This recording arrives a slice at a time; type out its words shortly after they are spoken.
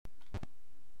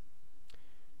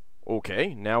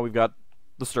Okay, now we've got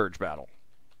the Sturge battle.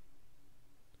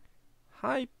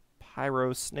 Hi,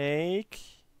 Pyro Snake.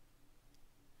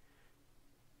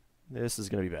 This is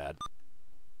gonna be bad.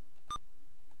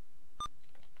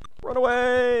 Run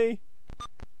away!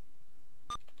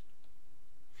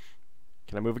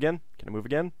 Can I move again? Can I move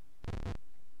again?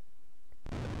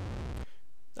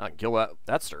 I can kill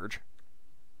that Sturge.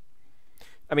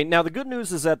 I mean, now the good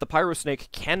news is that the Pyro Snake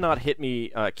cannot hit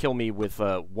me, kill me with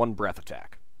one breath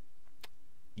attack.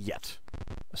 Yet.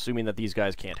 Assuming that these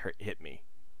guys can't hit me.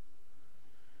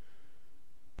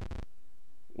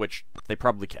 Which they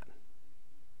probably can.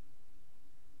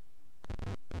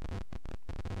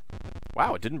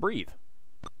 Wow, it didn't breathe.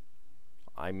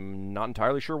 I'm not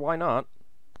entirely sure why not.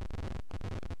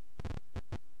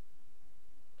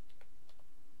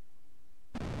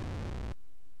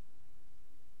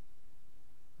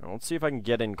 Now, let's see if I can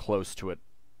get in close to it.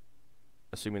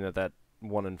 Assuming that that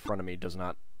one in front of me does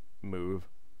not move.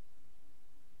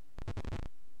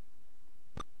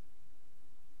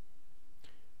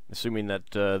 Assuming that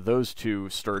those two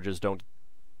Sturges don't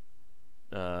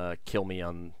kill me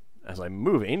as I'm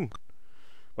moving.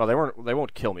 Well, they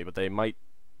won't kill me, but they might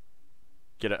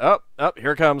get it. Up,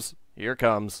 here it comes. Here it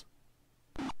comes.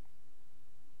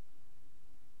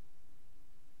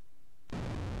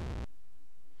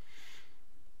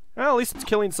 Well, at least it's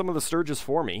killing some of the Sturges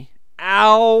for me.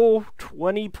 Ow!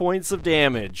 20 points of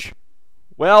damage.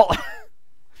 Well,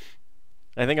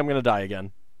 I think I'm gonna die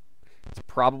again. It's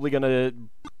probably gonna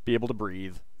be able to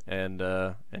breathe and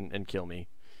kill me,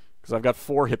 because I've got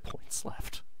 4 hit points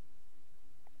left.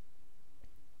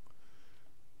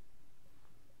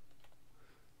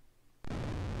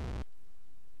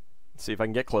 Let's see if I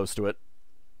can get close to it.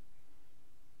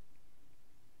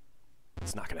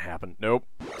 It's not gonna happen. Nope.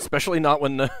 Especially not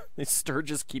when the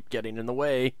Sturges keep getting in the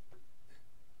way.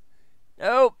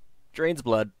 Nope. Drains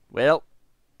blood. Well,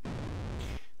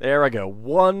 there I go.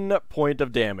 1 point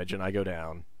of damage and I go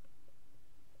down.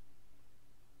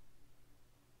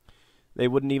 They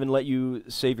wouldn't even let you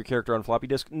save your character on floppy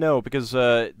disk? No, because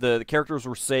the characters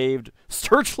were saved.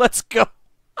 Sturge, let's go!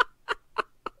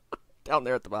 Down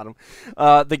there at the bottom.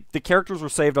 The characters were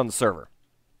saved on the server.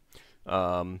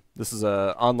 This is an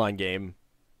online game.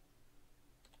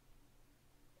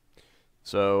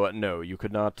 So, no, you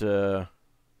could not...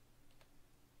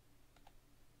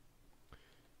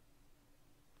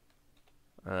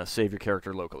 save your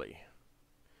character locally.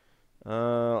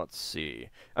 Let's see.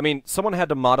 I mean, someone had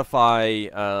to modify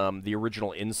the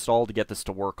original install to get this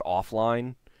to work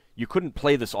offline. You couldn't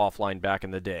play this offline back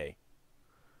in the day.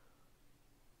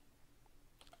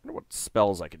 I wonder what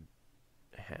spells I could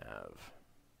have.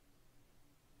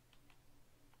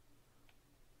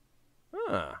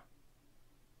 Huh.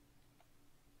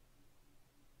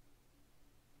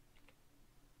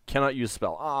 Cannot use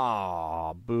spell.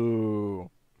 Ah,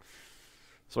 boo.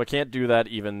 So I can't do that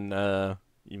even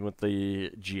even with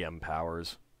the GM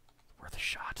powers. Worth a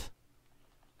shot.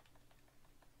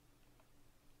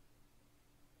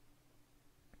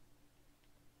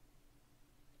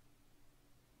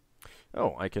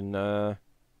 Oh, I can, I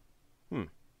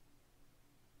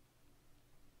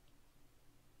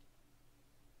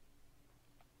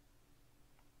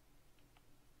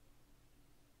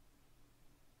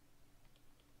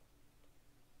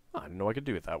didn't know I could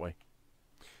do it that way.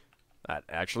 That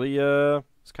actually, is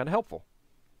kind of helpful.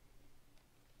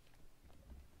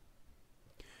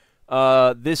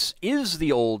 This is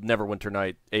the old Neverwinter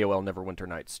Night, AOL Neverwinter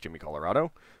Nights, Jimmy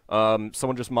Colorado.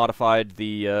 Someone just modified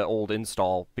the old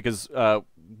install, because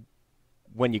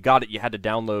when you got it, you had to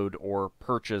download or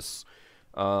purchase,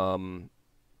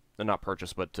 not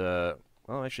purchase, but,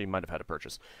 well, actually, you might have had to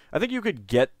purchase. I think you could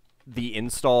get the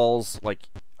installs, like,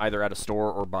 either at a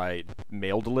store or by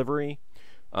mail delivery,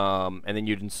 and then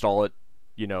you'd install it,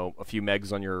 you know, a few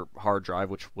megs on your hard drive,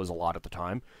 which was a lot at the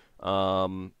time,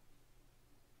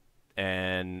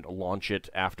 and launch it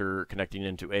after connecting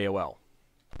into AOL.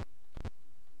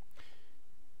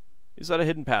 Is that a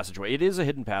hidden passageway? It is a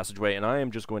hidden passageway, and I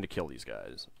am just going to kill these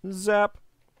guys. Zap!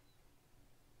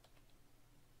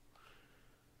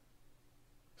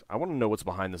 I want to know what's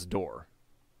behind this door.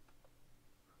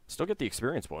 Still get the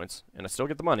experience points, and I still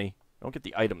get the money. I don't get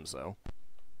the items, though.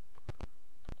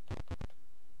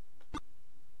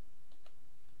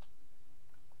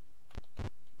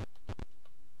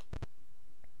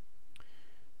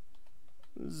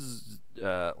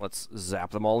 Let's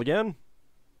zap them all again.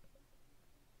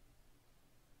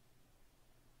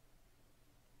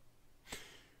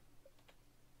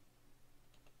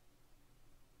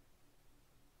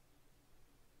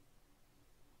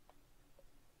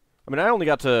 I mean, I only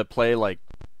got to play, like,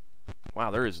 Wow,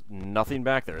 there is nothing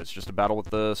back there. It's just a battle with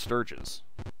the Sturges.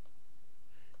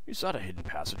 You saw a hidden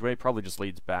passageway. Probably just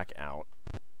leads back out.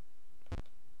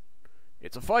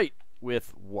 It's a fight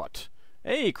with what?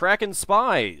 Hey, Kraken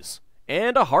spies!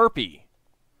 And a harpy!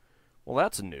 Well,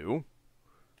 that's new.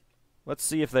 Let's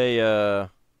see if they, let's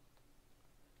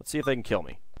see if they can kill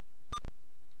me.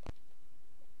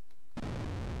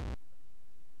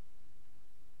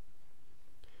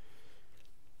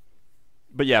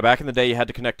 But yeah, back in the day, you had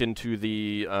to connect into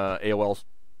the AOL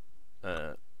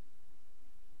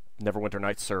Neverwinter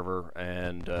Nights server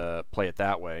and play it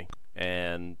that way.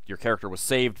 And your character was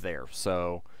saved there,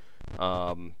 so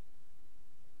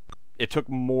it took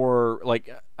more, like,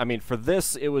 I mean, for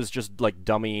this, it was just, like,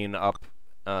 dummying up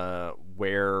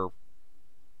where,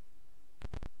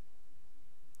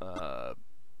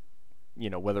 you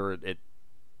know, whether it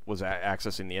was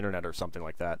accessing the internet or something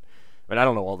like that. I mean, I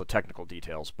don't know all the technical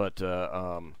details, but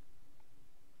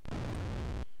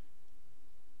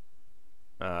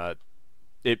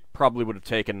it probably would have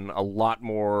taken a lot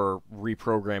more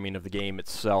reprogramming of the game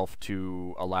itself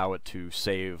to allow it to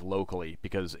save locally,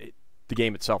 because the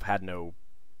game itself had no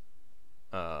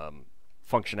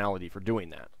functionality for doing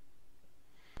that.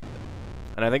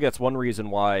 And I think that's one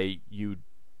reason why you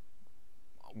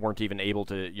weren't even able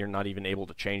to, you're not even able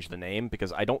to change the name,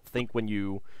 because I don't think when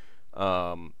you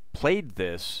played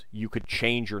this, you could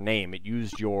change your name. It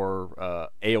used your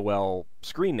AOL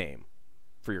screen name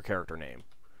for your character name.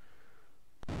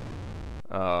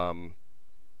 And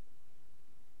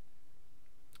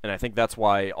I think that's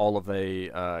why all of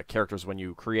the characters, when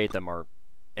you create them, are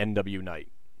NW Knight.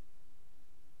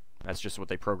 That's just what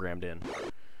they programmed in.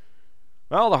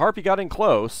 Well, the harpy got in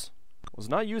close. Was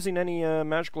not using any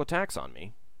magical attacks on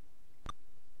me.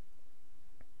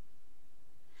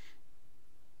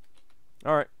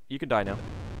 Alright, you can die now.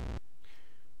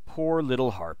 Poor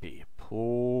little harpy.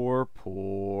 Poor,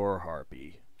 poor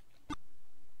harpy.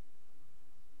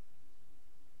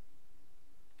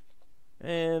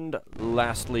 And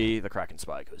lastly, the Kraken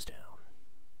Spy goes down.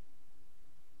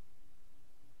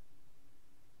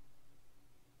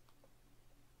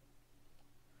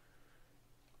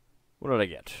 What did I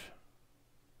get?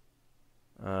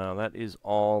 That is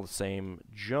all the same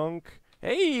junk.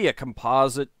 Hey, a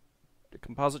composite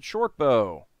short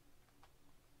bow.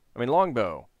 I mean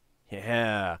longbow.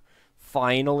 Yeah,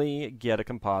 finally get a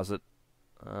composite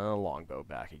longbow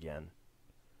back again.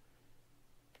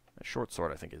 A short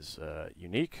sword, I think, is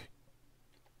unique.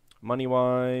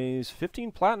 Money-wise,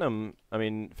 15 platinum. I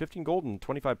mean, 15 gold and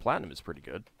 25 platinum is pretty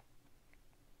good.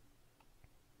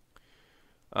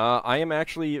 I am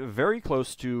actually very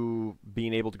close to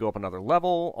being able to go up another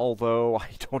level, although I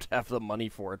don't have the money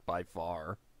for it by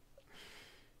far.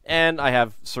 And I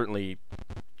have certainly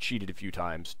cheated a few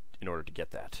times in order to get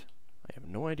that. I have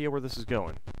no idea where this is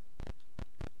going.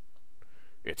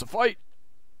 It's a fight!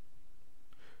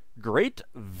 Great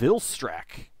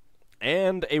Vilstrak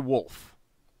and a wolf.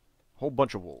 Whole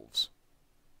bunch of wolves.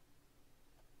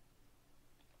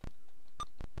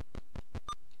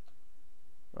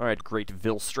 Alright, Great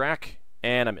Vilstrak,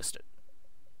 and I missed it.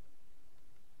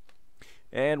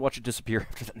 And watch it disappear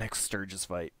after the next Sturges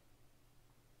fight.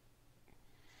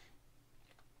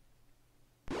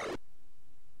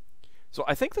 So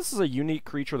I think this is a unique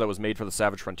creature that was made for the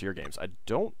Savage Frontier games. I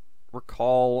don't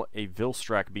recall a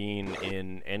Vilstrak being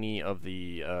in any of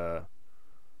the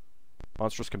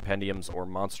Monstrous Compendiums or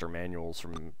Monster Manuals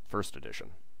from First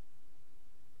Edition.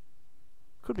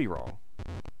 Could be wrong.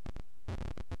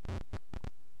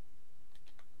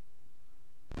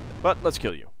 But let's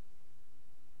kill you.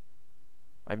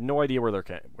 I have no idea where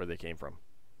they came from.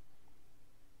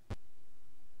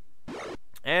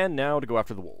 And now to go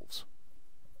after the wolves.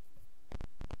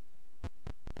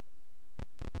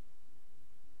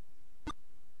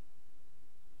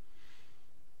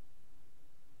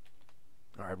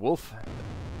 Alright, wolf.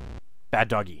 Bad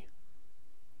doggy.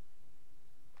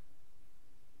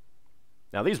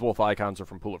 Now these wolf icons are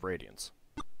from Pool of Radiance.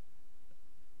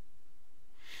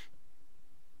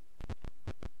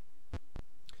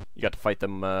 You got to fight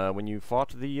them when you fought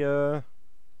the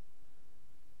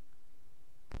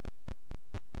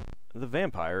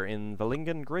vampire in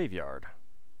Valingan Graveyard.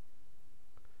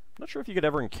 I'm not sure if you could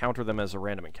ever encounter them as a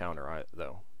random encounter,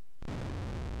 though.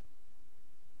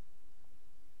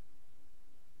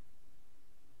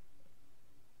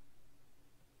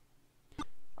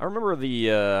 I remember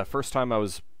the first time I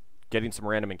was getting some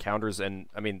random encounters, and,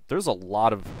 I mean, there's a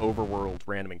lot of overworld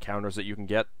random encounters that you can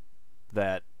get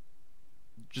that,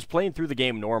 just playing through the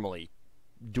game normally,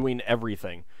 doing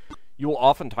everything, you will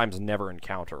oftentimes never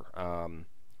encounter.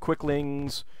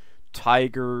 Quicklings,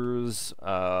 tigers,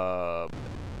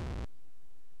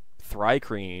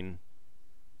 Thrycreen.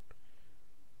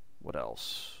 What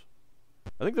else?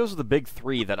 I think those are the big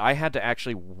three that I had to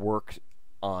actually work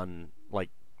on, like,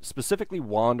 specifically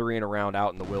wandering around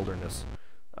out in the wilderness.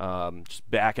 Just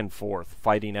back and forth,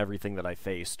 fighting everything that I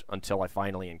faced until I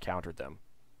finally encountered them.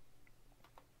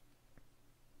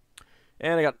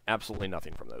 And I got absolutely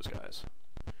nothing from those guys.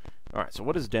 Alright, so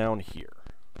what is down here?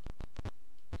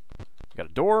 Got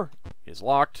a door, it is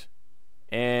locked,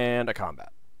 and a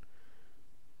combat.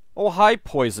 Oh, hi,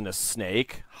 poisonous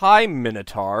snake. Hi,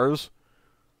 minotaurs.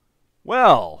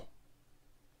 Well,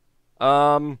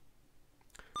 I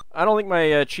don't think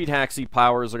my cheat hacksy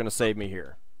powers are going to save me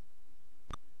here.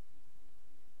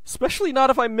 Especially not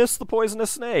if I miss the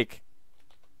poisonous snake.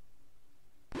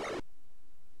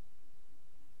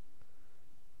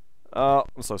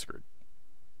 I'm so screwed.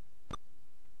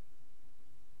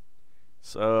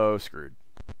 So screwed.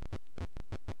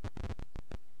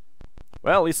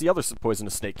 Well, at least the other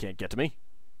poisonous snake can't get to me.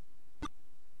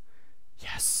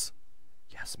 Yes.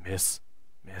 Yes, miss.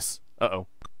 Miss. Uh-oh.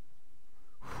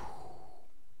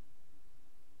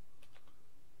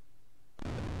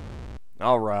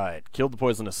 Alright, killed the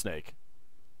poisonous snake.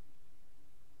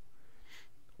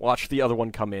 Watch the other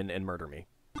one come in and murder me.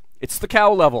 It's the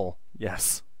cow level!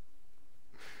 Yes.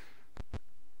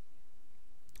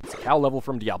 It's a cow level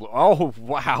from Diablo. Oh,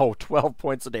 wow, 12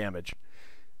 points of damage.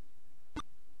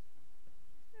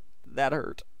 That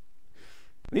hurt.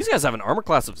 These guys have an armor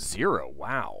class of 0.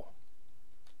 Wow.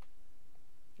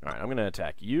 Alright, I'm going to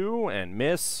attack you and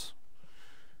miss.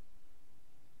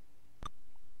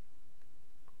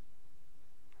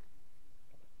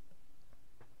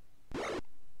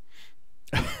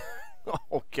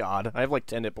 Oh, God. I have like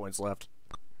 10 hit points left.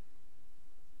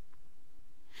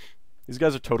 These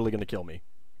guys are totally going to kill me.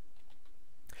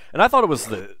 And I thought it was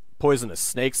the poisonous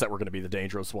snakes that were going to be the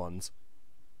dangerous ones.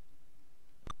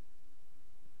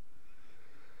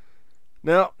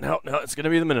 No, no, no, it's going to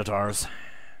be the minotaurs.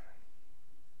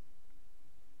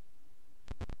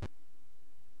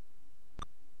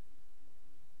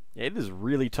 Yeah, it is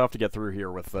really tough to get through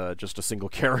here with just a single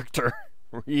character.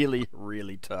 Really,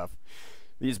 really tough.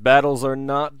 These battles are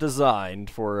not designed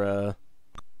for a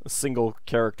single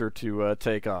character to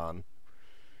take on.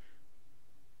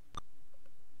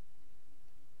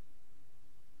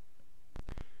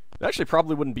 It actually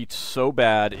probably wouldn't be so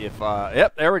bad if,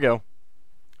 yep, there we go.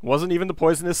 Wasn't even the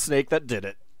poisonous snake that did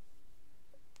it.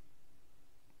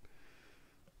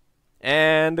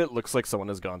 And it looks like someone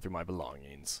has gone through my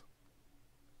belongings.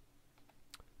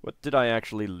 What did I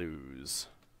actually lose?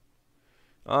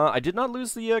 I did not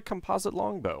lose the composite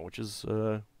longbow, which is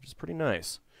pretty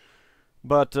nice.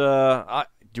 But I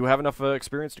do have enough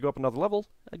experience to go up another level.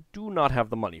 I do not have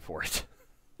the money for it.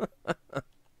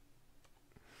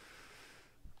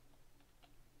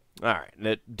 Alright, and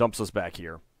it dumps us back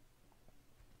here.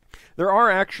 There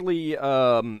are actually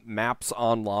maps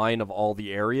online of all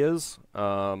the areas.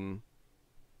 Although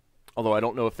I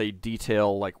don't know if they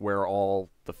detail like where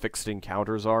all the fixed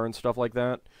encounters are and stuff like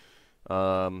that.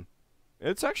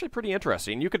 It's actually pretty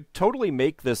interesting. You could totally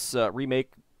make this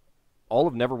remake all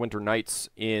of Neverwinter Nights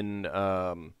in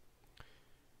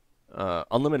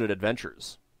unlimited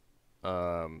adventures.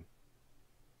 Wouldn't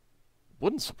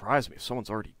surprise me if someone's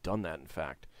already done that, in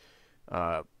fact.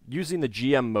 Using the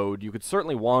GM mode, you could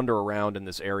certainly wander around in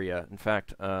this area. In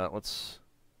fact, let's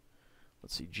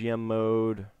see, GM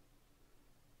mode,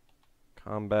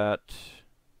 combat,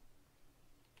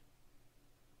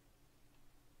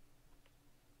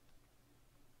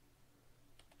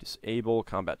 disable,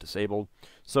 combat disabled.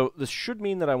 So this should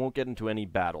mean that I won't get into any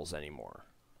battles anymore.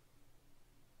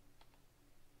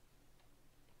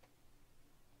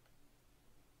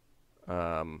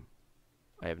 I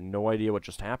have no idea what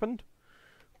just happened.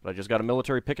 But I just got a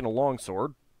military pick and a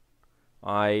longsword.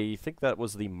 I think that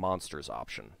was the monsters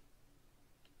option.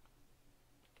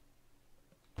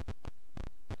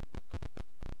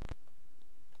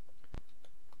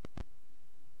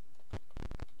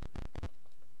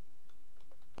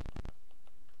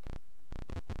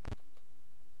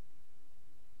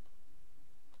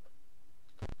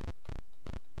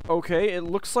 Okay, it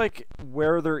looks like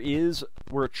where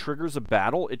it triggers a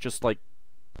battle, it just, like,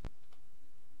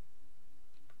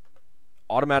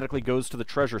 automatically goes to the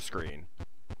treasure screen.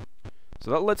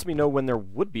 So that lets me know when there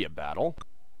would be a battle.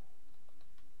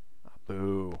 Ah,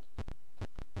 boo.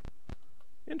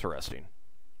 Interesting.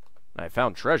 I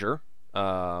found treasure.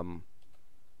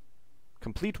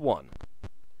 Complete 1.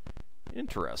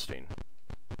 Interesting.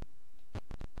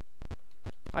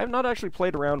 I have not actually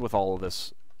played around with all of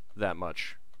this that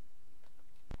much.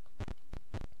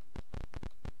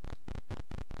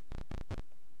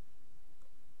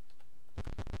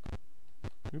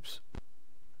 Oops.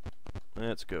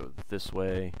 Let's go this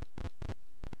way.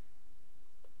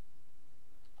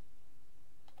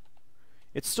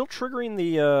 It's still triggering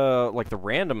the, like, the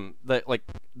random... like,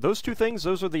 those two things,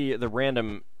 those are the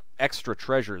random extra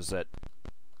treasures that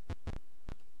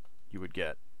you would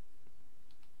get.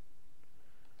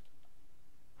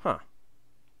 Huh.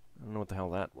 I don't know what the hell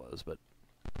that was, but...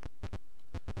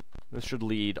 this should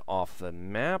lead off the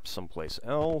map someplace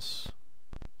else.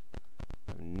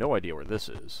 I have no idea where this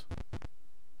is.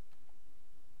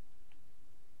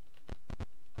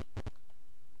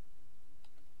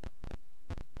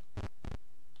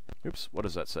 Oops, what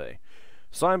does that say?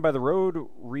 Sign by the road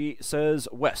says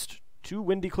west, to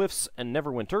Windy Cliffs and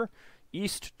Neverwinter,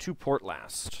 east to Port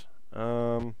Last.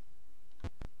 Let's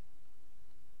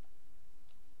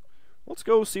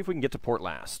go see if we can get to Port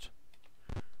Last.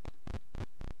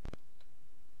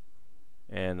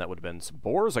 And that would have been some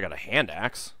boars. I got a hand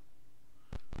axe.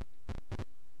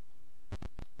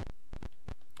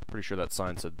 Pretty sure that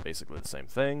sign said basically the same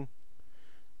thing.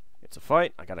 It's a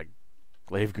fight. I got a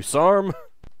glaive guisarme.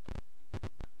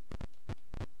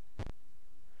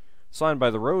 Sign by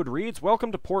the road reads,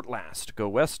 welcome to Port Last. Go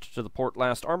west to the Port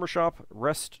Last armor shop.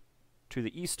 Rest to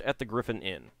the east at the Griffin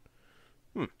Inn.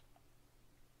 Wonder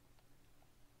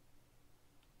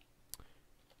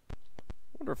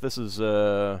if this is,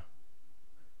 No,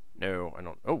 I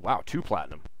don't... oh, wow, 2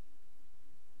 platinum.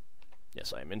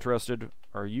 Yes, I am interested.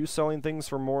 Are you selling things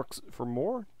for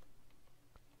more?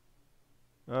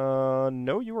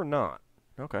 No, you are not.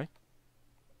 Okay.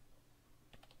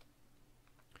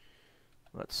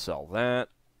 Let's sell that.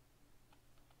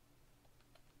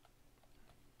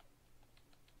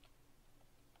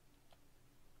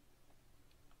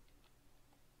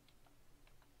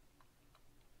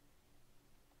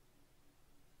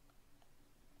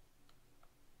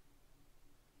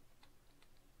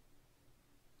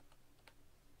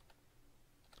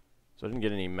 So I didn't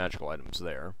get any magical items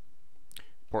there.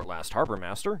 Port Last Harbor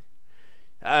Master.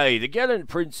 Aye, the gallant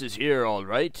prince is here, all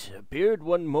right. Appeared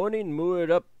one morning, moored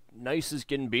up nice as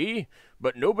can be,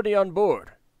 but nobody on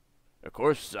board. Of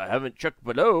course, I haven't checked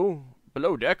below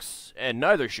decks, and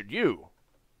neither should you.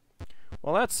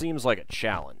 Well, that seems like a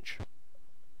challenge.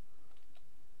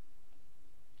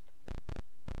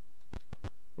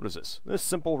 What is this? This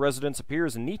simple residence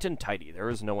appears neat and tidy. There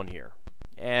is no one here.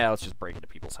 Let's just break into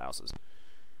people's houses.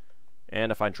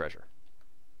 And I find treasure.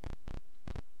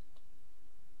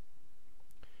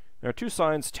 There are 2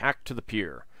 signs tacked to the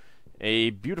pier.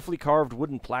 A beautifully carved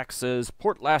wooden plaque says,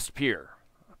 Port Last Pier.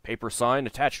 A paper sign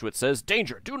attached to it says,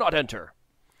 Danger, do not enter.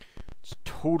 Just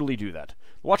totally do that.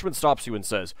 The watchman stops you and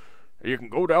says, You can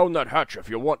go down that hatch if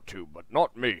you want to, but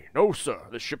not me. No, sir,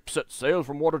 the ship set sail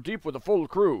from Waterdeep with a full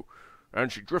crew,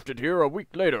 and she drifted here a week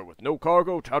later with no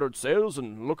cargo, tattered sails,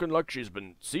 and looking like she's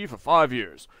been at sea for 5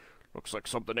 years. Looks like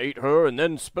something ate her and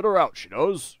then spit her out, she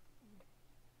does.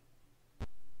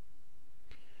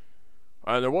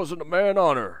 And there wasn't a man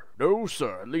on her. No,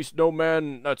 sir, at least no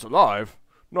man that's alive.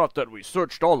 Not that we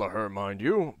searched all of her, mind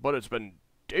you, but it's been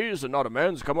days and not a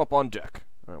man's come up on deck.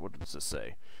 What does this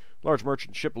say? Large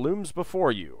merchant ship looms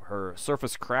before you, her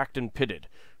surface cracked and pitted,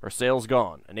 her sails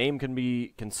gone. A name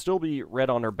can still be read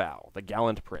on her bow, the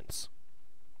gallant prince.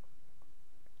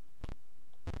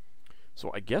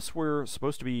 So I guess we're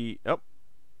supposed to be... oh.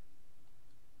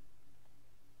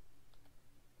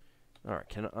 Alright,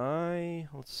 can I...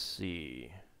 let's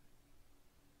see...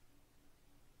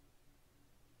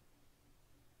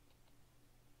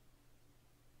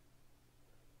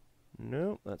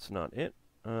 no, that's not it.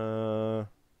 Teleport.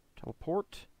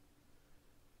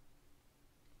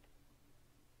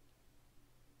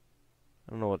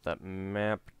 I don't know what that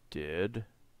map did. I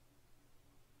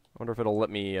wonder if it'll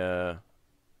let me,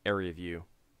 area view.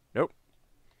 Nope.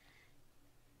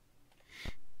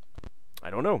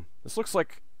 I don't know. This looks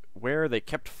like where they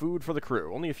kept food for the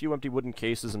crew. Only a few empty wooden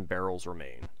cases and barrels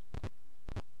remain.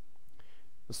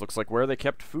 This looks like where they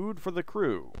kept food for the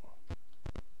crew.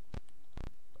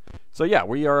 So yeah,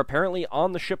 we are apparently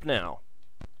on the ship now.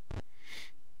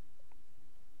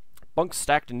 Bunks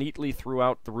stacked neatly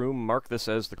throughout the room mark this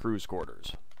as the crew's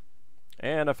quarters.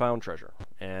 And I found treasure.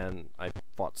 And I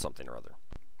fought something or other.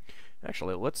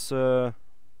 Actually, let's,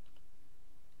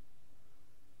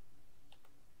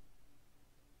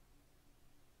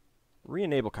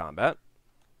 re-enable combat.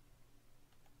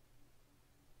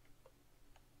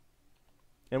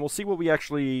 And we'll see what we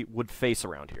actually would face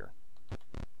around here.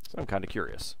 So I'm kind of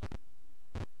curious.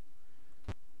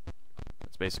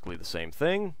 It's basically the same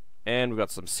thing. And we've got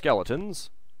some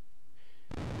skeletons.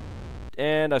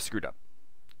 And I screwed up.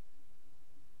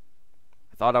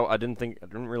 I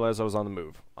didn't realize I was on the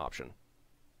move option.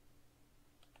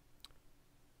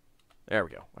 There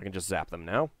we go. I can just zap them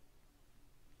now.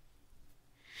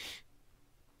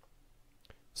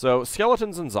 So,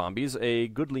 skeletons and zombies, a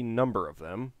goodly number of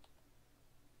them.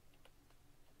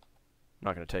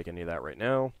 Not going to take any of that right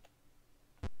now.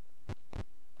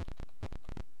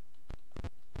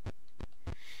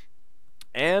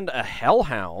 And a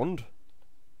hellhound.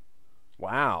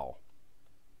 Wow.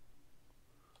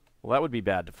 Well, that would be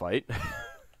bad to fight.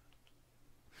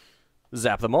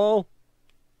 Zap them all.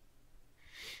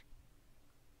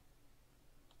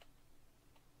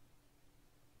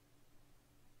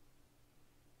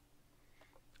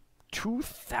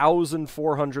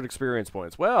 $2,400 experience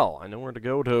points. Well, I know where to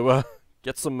go to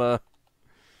get some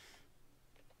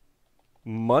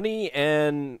money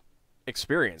and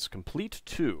experience. Complete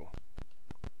 2.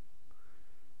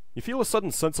 You feel a sudden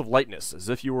sense of lightness, as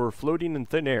if you were floating in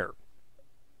thin air.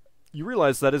 You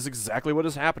realize that is exactly what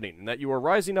is happening, and that you are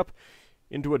rising up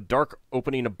into a dark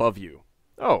opening above you.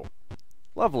 Oh,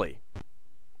 lovely.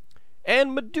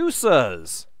 And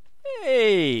Medusas!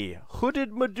 Hey,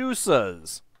 hooded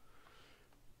Medusas!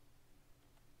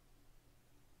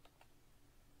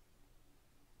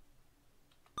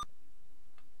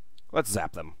 Let's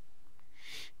zap them.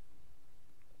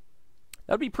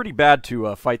 That'd be pretty bad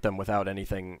to fight them without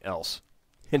anything else.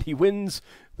 And he wins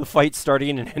the fight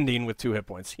starting and ending with 2 hit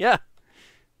points. Yeah.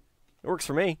 It works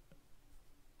for me.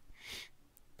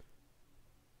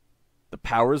 The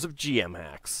powers of GM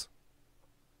hacks.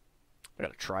 I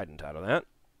got a trident out of that.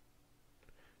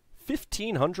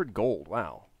 1,500 gold.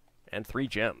 Wow. And 3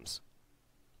 gems.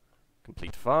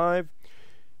 Complete 5.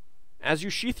 As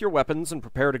you sheath your weapons and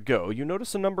prepare to go, you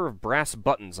notice a number of brass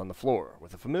buttons on the floor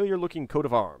with a familiar-looking coat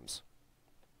of arms.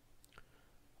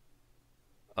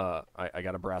 I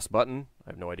got a brass button.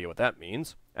 I have no idea what that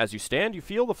means. As you stand, you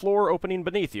feel the floor opening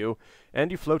beneath you,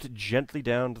 and you float gently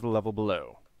down to the level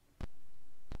below.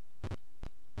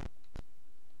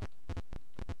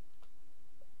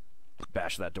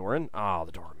 Bash that door in. Ah,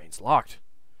 the door remains locked.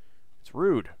 It's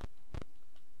rude.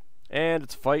 And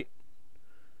it's a fight.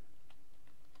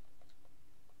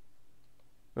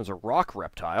 There's a rock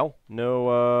reptile.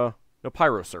 No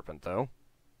pyro serpent, though.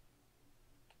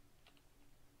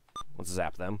 Let's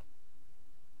zap them.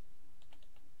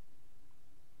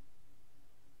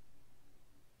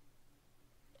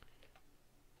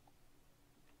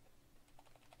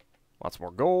 Lots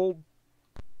more gold.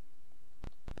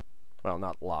 Well,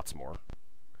 not lots more.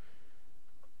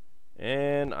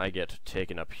 And I get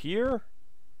taken up here.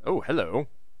 Oh, hello.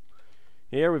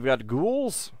 Here we've got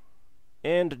ghouls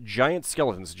and giant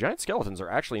skeletons. Giant skeletons are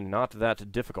actually not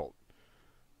that difficult.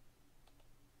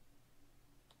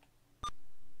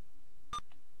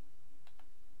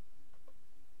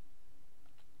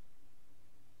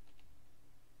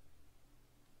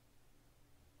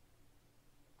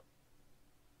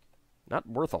 Not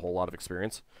worth a whole lot of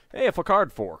experience. Hey, a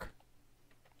Facard fork.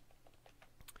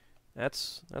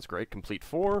 That's great. Complete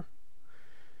 4.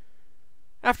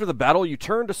 After the battle, you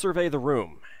turn to survey the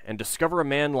room, and discover a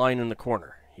man lying in the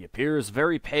corner. He appears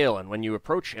very pale, and when you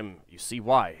approach him, you see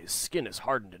why. His skin is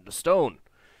hardened into stone.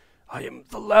 I am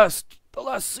the last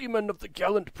seaman of the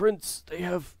gallant prince. They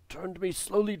have turned me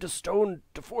slowly to stone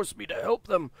to force me to help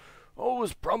them,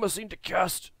 always promising to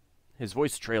cast... His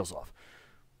voice trails off.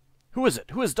 Who is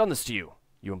it? Who has done this to you?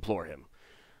 You implore him.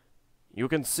 You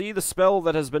can see the spell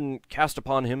that has been cast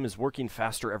upon him is working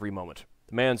faster every moment.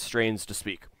 The man strains to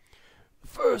speak.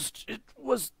 First, it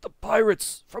was the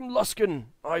pirates from Luskan.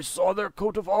 I saw their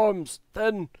coat of arms.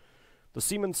 Then... The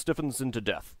seaman stiffens into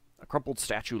death, a crumpled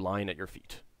statue lying at your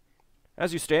feet.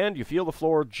 As you stand, you feel the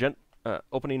floor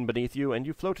opening beneath you, and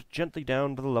you float gently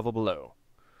down to the level below.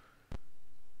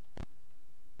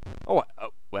 Oh,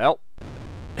 well...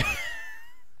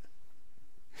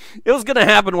 It was gonna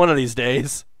happen one of these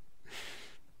days.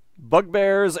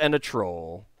 Bugbears and a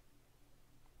troll.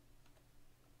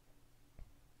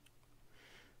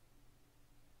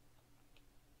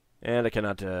 And I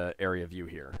cannot area view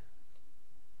here.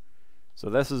 So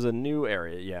this is a new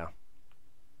area, yeah.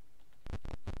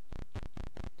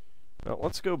 Now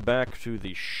let's go back to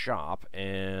the shop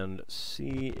and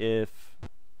see if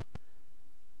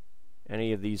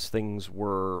any of these things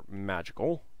were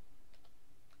magical.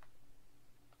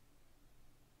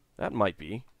 That might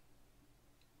be.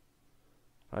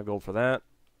 5 gold for that.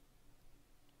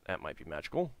 That might be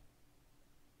magical.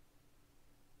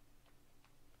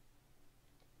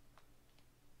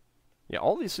 Yeah,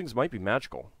 all these things might be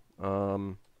magical.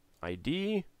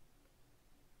 ID.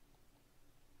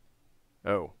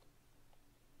 Oh.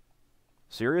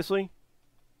 Seriously?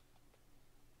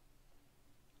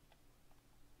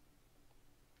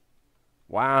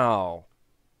 Wow.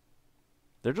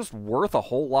 They're just worth a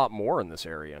whole lot more in this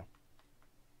area.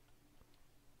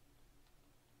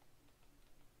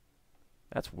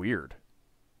 That's weird.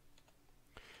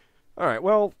 Alright,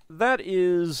 well, that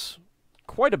is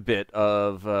quite a bit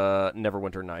of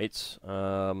Neverwinter Nights.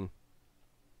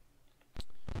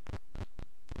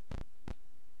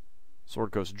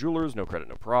 Sword Coast Jewelers, no credit,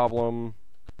 no problem.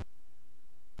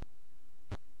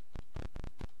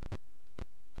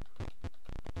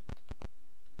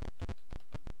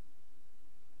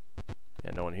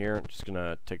 Yeah, no one here. I'm just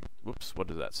gonna take... Whoops, what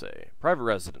does that say? Private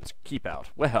residence, keep out.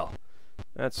 Well,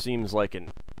 that seems like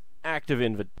an active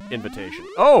invitation.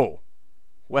 Oh!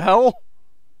 Well?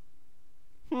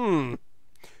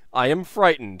 I am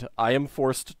frightened. I am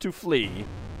forced to flee.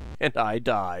 And I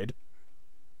died.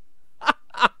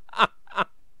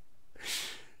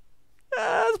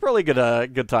 That's probably a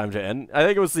good time to end. I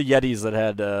think it was the Yetis that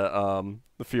had the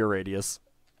fear radius.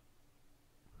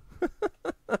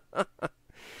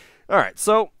 Alright,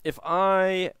 so if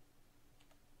I...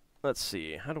 Let's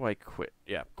see, how do I quit?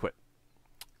 Yeah, quit.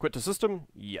 Quit to system?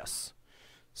 Yes.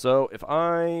 So if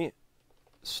I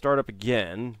start up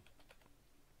again...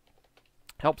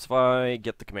 Helps if I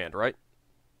get the command, right?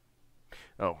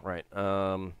 Oh, right.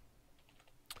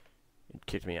 It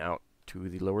kicked me out to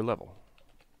the lower level.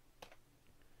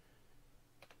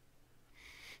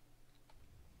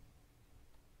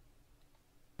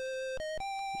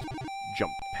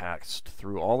 Jump past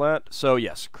through all that. So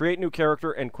yes, create new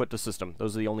character and quit the system.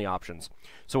 Those are the only options.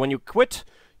 So when you quit,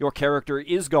 your character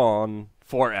is gone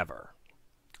forever.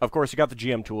 Of course, you got the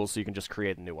GM tools, so you can just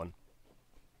create a new one.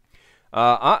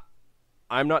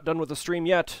 I'm not done with the stream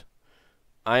yet.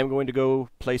 I'm going to go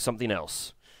play something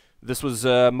else. This was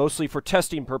mostly for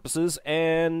testing purposes,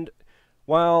 and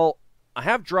while I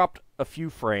have dropped a few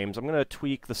frames, I'm going to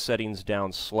tweak the settings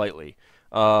down slightly.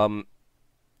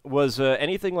 Was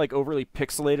anything like overly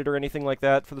pixelated or anything like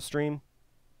that for the stream?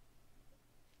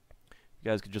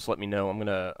 You guys could just let me know. I'm going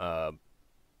to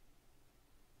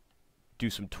do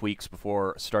some tweaks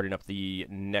before starting up the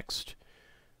next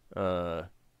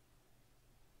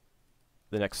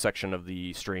section of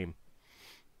the stream.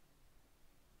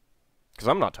 Because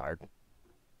I'm not tired.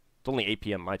 It's only 8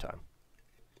 p.m. my time.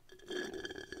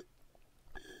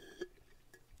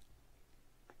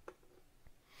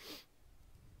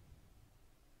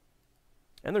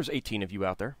 And there's 18 of you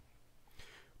out there.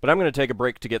 But I'm going to take a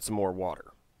break to get some more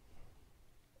water.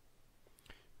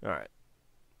 Alright.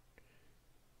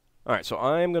 Alright, so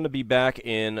I'm going to be back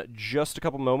in just a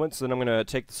couple moments. Then I'm going to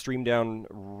take the stream down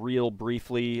real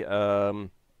briefly in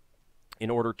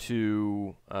order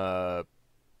to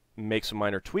make some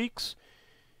minor tweaks.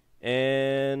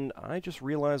 And I just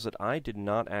realized that I did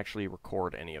not actually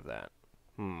record any of that.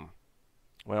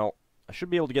 Well, I should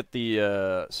be able to get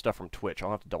the stuff from Twitch. I'll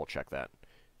have to double check that.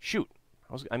 Shoot,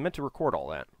 I meant to record all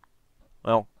that.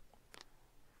 Well,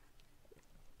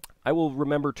 I will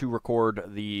remember to record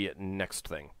the next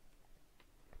thing.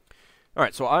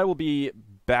 Alright, so I will be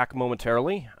back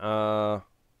momentarily,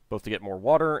 both to get more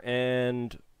water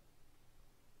and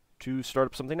to start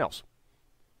up something else.